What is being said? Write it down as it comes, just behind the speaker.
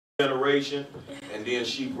generation, and then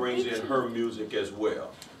she brings in her music as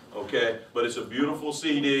well. Okay, but it's a beautiful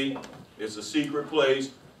CD. It's a secret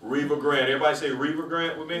place. Reva Grant. Everybody say Reva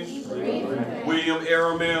Grant with me. William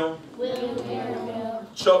Aramel.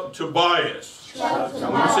 Chuck Tobias.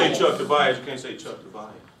 When you say Chuck Tobias, you can't say Chuck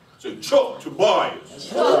Tobias. Say Chuck Tobias.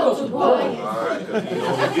 Chuck Tobias. All right, because you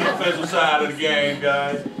know the defensive side of the game,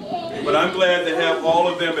 guys. But I'm glad to have all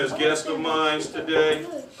of them as guests of mine today.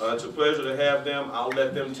 It's a pleasure to have them. I'll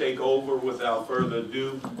let them take over without further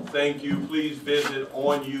ado. Thank you. Please visit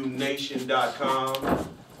onyounation.com.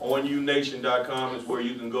 OnYouNation.com is where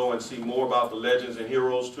you can go and see more about the Legends and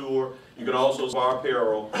Heroes Tour. You can also buy our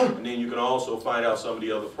apparel, and then you can also find out some of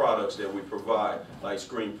the other products that we provide, like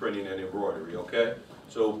screen printing and embroidery, okay?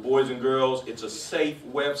 So boys and girls, it's a safe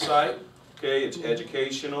website, okay? It's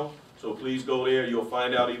educational, so please go there. You'll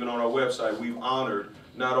find out even on our website, we've honored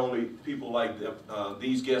not only people like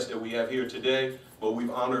these guests that we have here today, but we've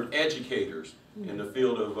honored educators in the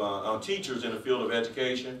field of, teachers in the field of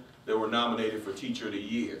education that were nominated for Teacher of the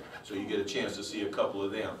Year. So you get a chance to see a couple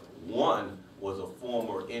of them. One was a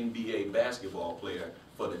former NBA basketball player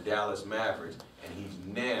for the Dallas Mavericks, and he's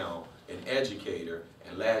now an educator,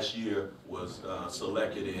 and last year was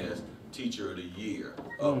selected as Teacher of the Year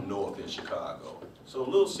up north in Chicago. So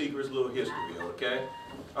little secrets, little history, okay?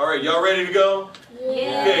 All right, y'all ready to go?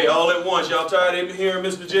 Yeah. Okay, all at once. Y'all tired of hearing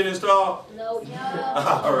Mr. Jennings talk? No.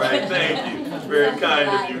 All right, thank you. Very kind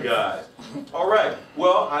of you guys. All right,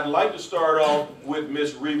 well, I'd like to start off with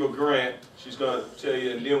Miss Reva Grant. She's going to tell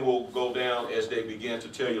you, and then we'll go down as they begin to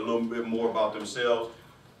tell you a little bit more about themselves,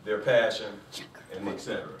 their passion, and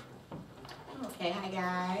etc. Okay, hi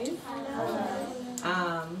guys.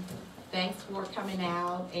 Hello. Thanks for coming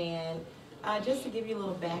out, and just to give you a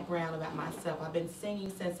little background about myself, I've been singing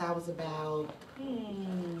since I was about,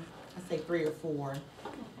 I'd say 3 or 4.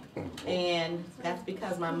 And that's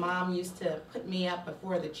because my mom used to put me up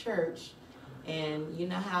before the church, and you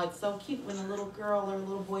know how it's so cute when a little girl or a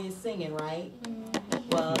little boy is singing, right?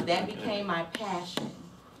 Well, that became my passion.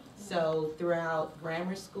 So throughout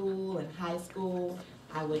grammar school and high school,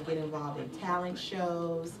 I would get involved in talent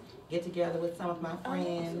shows, get together with some of my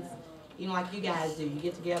friends. You know, like you guys do, you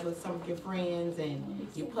get together with some of your friends and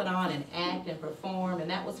you put on and act and perform,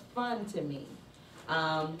 and that was fun to me.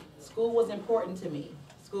 School was important to me.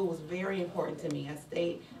 School was very important to me.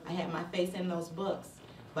 I had my face in those books,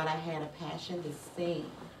 but I had a passion to sing.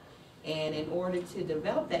 And in order to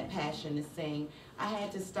develop that passion to sing, I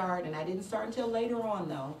had to start, and I didn't start until later on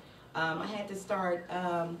though, I had to start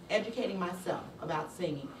educating myself about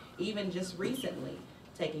singing. Even just recently,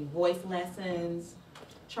 taking voice lessons,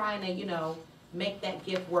 trying to, you know, make that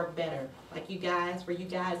gift work better. Like you guys, for you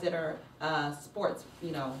guys that are sports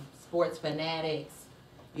fanatics,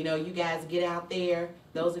 you know, you guys get out there,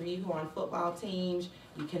 those of you who are on football teams,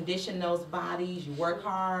 you condition those bodies, you work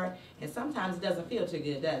hard, and sometimes it doesn't feel too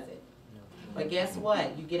good, does it? But guess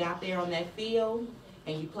what? You get out there on that field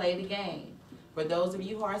and you play the game. For those of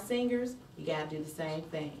you who are singers, you got to do the same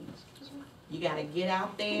thing. You got to get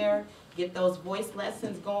out there, get those voice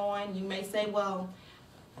lessons going. You may say, well,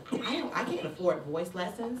 I can't afford voice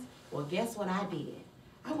lessons. Well, guess what I did?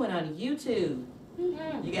 I went on YouTube.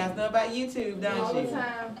 You guys know about YouTube, don't you? All the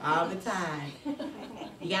time. All the time.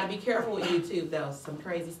 You got to be careful with YouTube, though. Some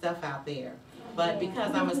crazy stuff out there. But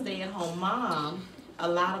because I'm a stay-at-home mom, a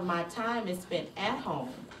lot of my time is spent at home.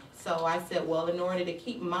 So I said, well, in order to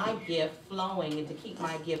keep my gift flowing and to keep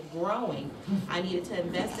my gift growing, I needed to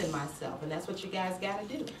invest in myself. And that's what you guys got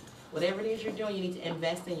to do. Whatever it is you're doing, you need to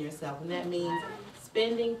invest in yourself. And that means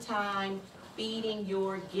spending time feeding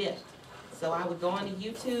your gift. So I would go onto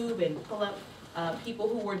YouTube and pull up people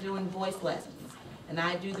who were doing voice lessons. And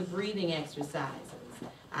I do the breathing exercises.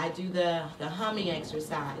 I do the humming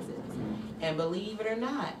exercises. And believe it or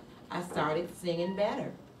not, I started singing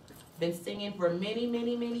better. Been singing for many,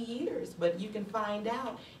 many, many years. But you can find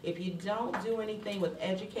out if you don't do anything with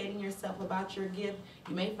educating yourself about your gift,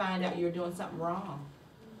 you may find out you're doing something wrong.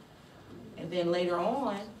 And then later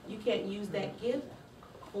on, you can't use that gift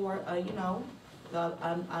for, you know, the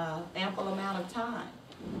ample amount of time.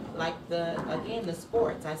 Like again, the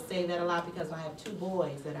sports. I say that a lot because I have 2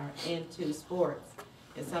 boys that are into sports.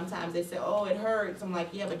 And sometimes they say, oh, it hurts. I'm like,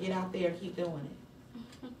 yeah, but get out there and keep doing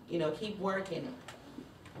it. You know, keep working it.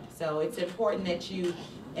 So it's important that you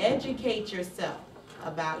educate yourself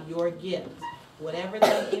about your gift, whatever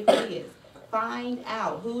that gift is. Find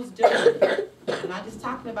out who's doing it. I'm not just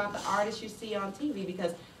talking about the artists you see on TV,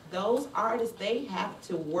 because those artists, they have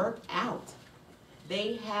to work out.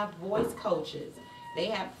 They have voice coaches. They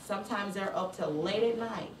have, sometimes they're up till late at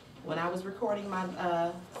night. When I was recording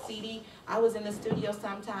my CD, I was in the studio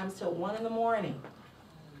sometimes till 1 in the morning.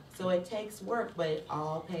 So it takes work, but it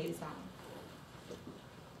all pays off.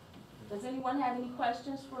 Does anyone have any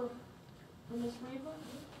questions for Ms. Reba?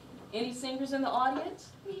 Any singers in the audience?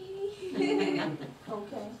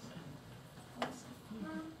 Okay.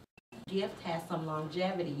 Gift has some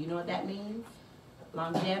longevity. You know what that means?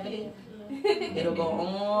 Longevity. It'll go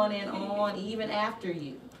on and on even after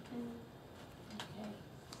you.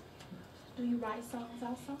 Do you write songs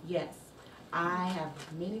also? Yes, I have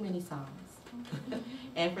many, many songs.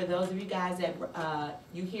 And for those of you guys that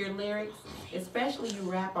you hear lyrics, especially you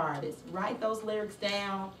rap artists, write those lyrics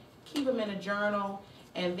down, keep them in a journal,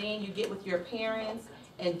 and then you get with your parents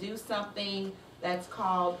and do something that's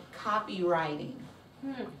called copywriting.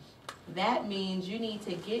 That means you need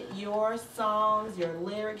to get your songs, your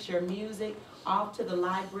lyrics, your music off to the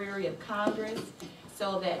Library of Congress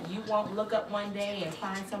so that you won't look up one day and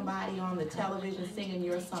find somebody on the television singing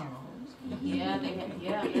your song. Yeah, they had,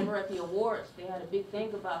 I remember at the awards, they had a big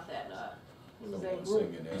thing about that, what was that group?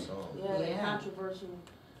 Singing that song. Yeah, that Yeah. controversial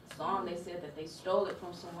song, they said that they stole it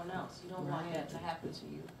from someone else. You don't want that to happen to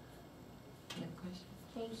you. You have a question?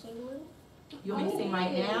 Can you sing a little? You want me to sing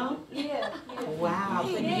right now? Yeah. Wow,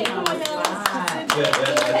 put me Yeah, on the come on now. spot.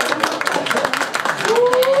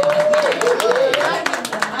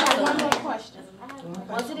 I have one more question.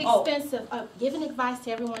 Okay. Was it Oh. expensive, giving advice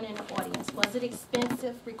to everyone in the audience, was it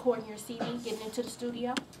expensive recording your CD, getting into the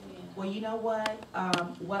studio? Well, you know what?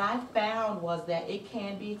 What I found was that it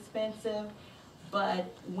can be expensive,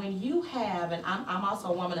 but when you have, and I'm also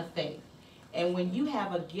a woman of faith, and when you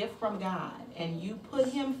have a gift from God and you put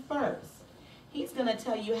Him first, He's going to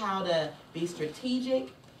tell you how to be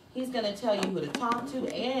strategic. He's going to tell you who to talk to,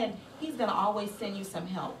 and He's going to always send you some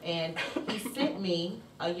help. And He sent me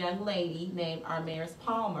a young lady named Armaris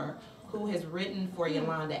Palmer, who has written for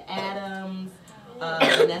Yolanda Adams,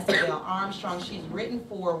 Vanessa Bell Armstrong. She's written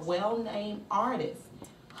for well-named artists,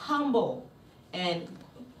 humble, and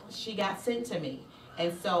she got sent to me.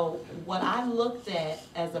 And so what I looked at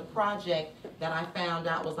as a project that I found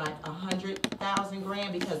out was like 100,000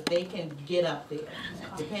 grand, because they can get up there.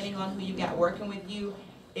 Depending on who you got working with you,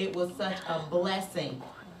 it was such a blessing.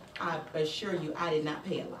 I assure you, I did not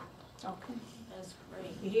pay a lot. Okay. That's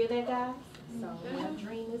great. You hear that, guys? So my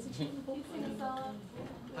dream is achievable.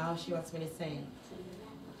 Oh, she wants me to sing.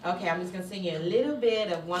 Okay, I'm just going to sing you a little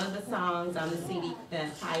bit of one of the songs on the CD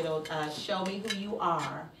titled Show Me Who You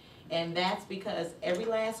Are. And that's because every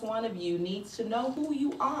last one of you needs to know who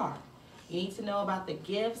you are. You need to know about the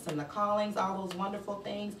gifts and the callings, all those wonderful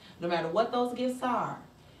things. No matter what those gifts are,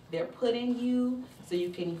 they're put in you so you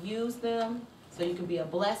can use them, so you can be a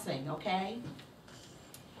blessing, okay?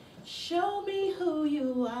 Show me who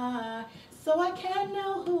you are, so I can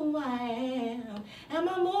know who I am. Am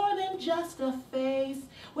I more than just a face,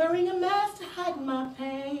 wearing a mask to hide my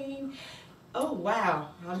pain? Oh, wow.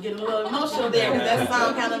 I'm getting a little emotional there because that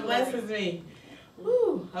song kind of blesses me.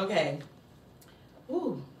 Woo, okay.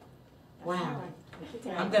 Woo, wow.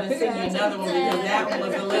 I'm going to sing you another one because that one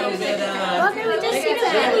was a little bit Okay, we just sing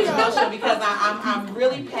that. really emotional, because I'm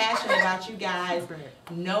really passionate about you guys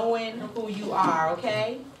knowing who you are,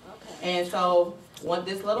 okay? And so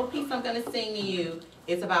this little piece I'm going to sing to you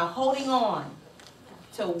is about holding on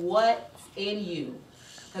to what's in you,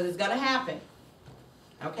 because it's going to happen,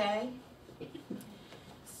 okay?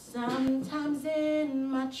 Sometimes in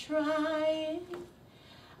my trying,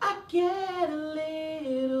 I get a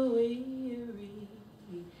little weary,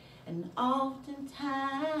 and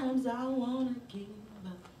oftentimes I want to give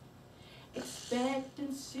up.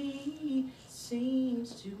 Expectancy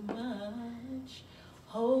seems too much.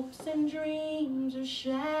 Hopes and dreams are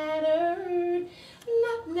shattered.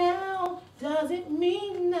 Not now, does it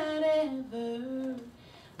mean not ever?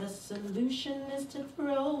 The solution is to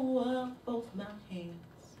throw up both my hands.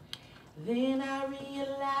 Then I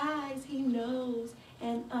realize He knows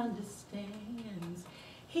and understands.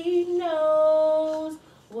 He knows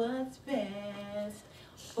what's best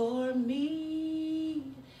for me.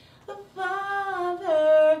 The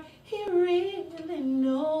Father, He really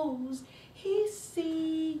knows. He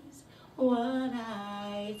sees what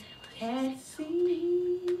I can't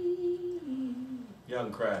see.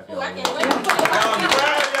 Young Craft, y'all. Oh, I want can't to. wait. Young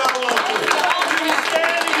Craft, y'all want to. You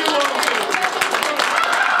standing, you want to.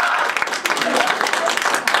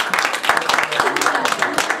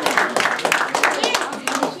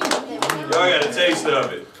 Y'all got a taste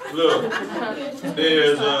of it. Look,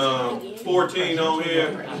 there's 14 on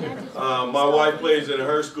here. My wife plays in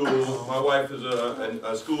her school. My wife is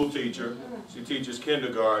a school teacher. She teaches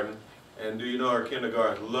kindergarten. And do you know her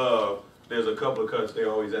kindergarten love? There's a couple of cuts they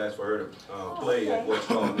always ask for her to play at what's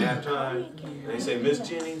called nap time. And they say, Miss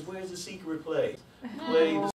Jennings, where's the secret play? Play the